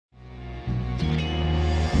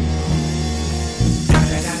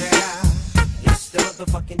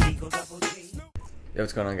motherfucking Eagle Double G. Yo,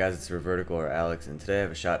 what's going on, guys? It's Revertical, or Alex, and today I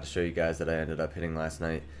have a shot to show you guys that I ended up hitting last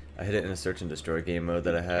night. I hit it in a search and destroy game mode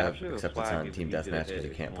that I have, except it's on team deathmatch because you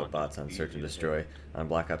can't put bots on search and destroy on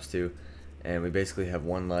Black Ops 2. And we basically have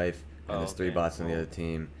one life, and there's 3 bots on the other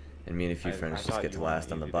team, and me and a few friends just get to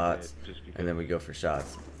last on the bots, and then we go for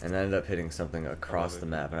shots. And I ended up hitting something across the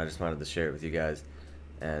map, and I just wanted to share it with you guys.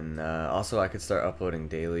 And also, I could start uploading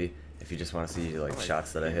daily if you just want to see like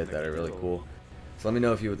shots that I hit that are really cool. So let me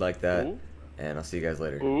know if you would like that, and I'll see you guys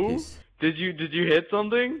later. Peace. Did you hit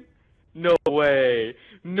something? No way.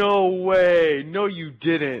 No way. No you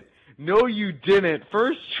didn't. No you didn't.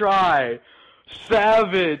 First try.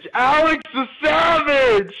 Savage. Alex the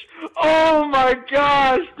Savage! Oh my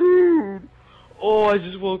gosh, dude! Oh, I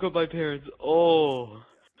just woke up my parents. Oh.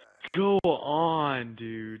 Go on,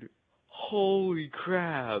 dude. Holy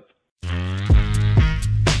crap.